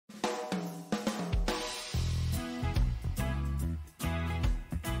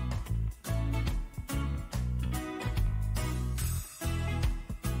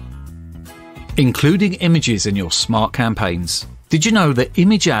Including images in your smart campaigns. Did you know that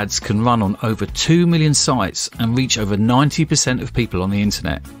image ads can run on over 2 million sites and reach over 90% of people on the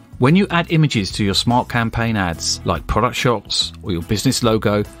internet? When you add images to your smart campaign ads, like product shots or your business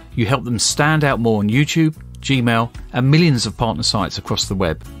logo, you help them stand out more on YouTube, Gmail, and millions of partner sites across the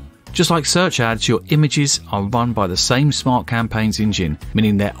web. Just like search ads, your images are run by the same smart campaigns engine,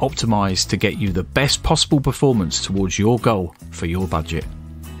 meaning they're optimized to get you the best possible performance towards your goal for your budget.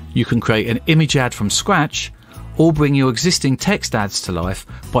 You can create an image ad from scratch or bring your existing text ads to life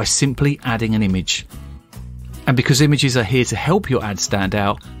by simply adding an image. And because images are here to help your ad stand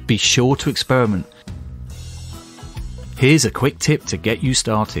out, be sure to experiment. Here's a quick tip to get you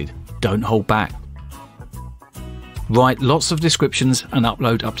started. Don't hold back. Write lots of descriptions and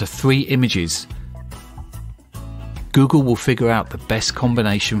upload up to 3 images. Google will figure out the best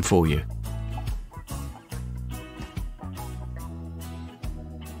combination for you.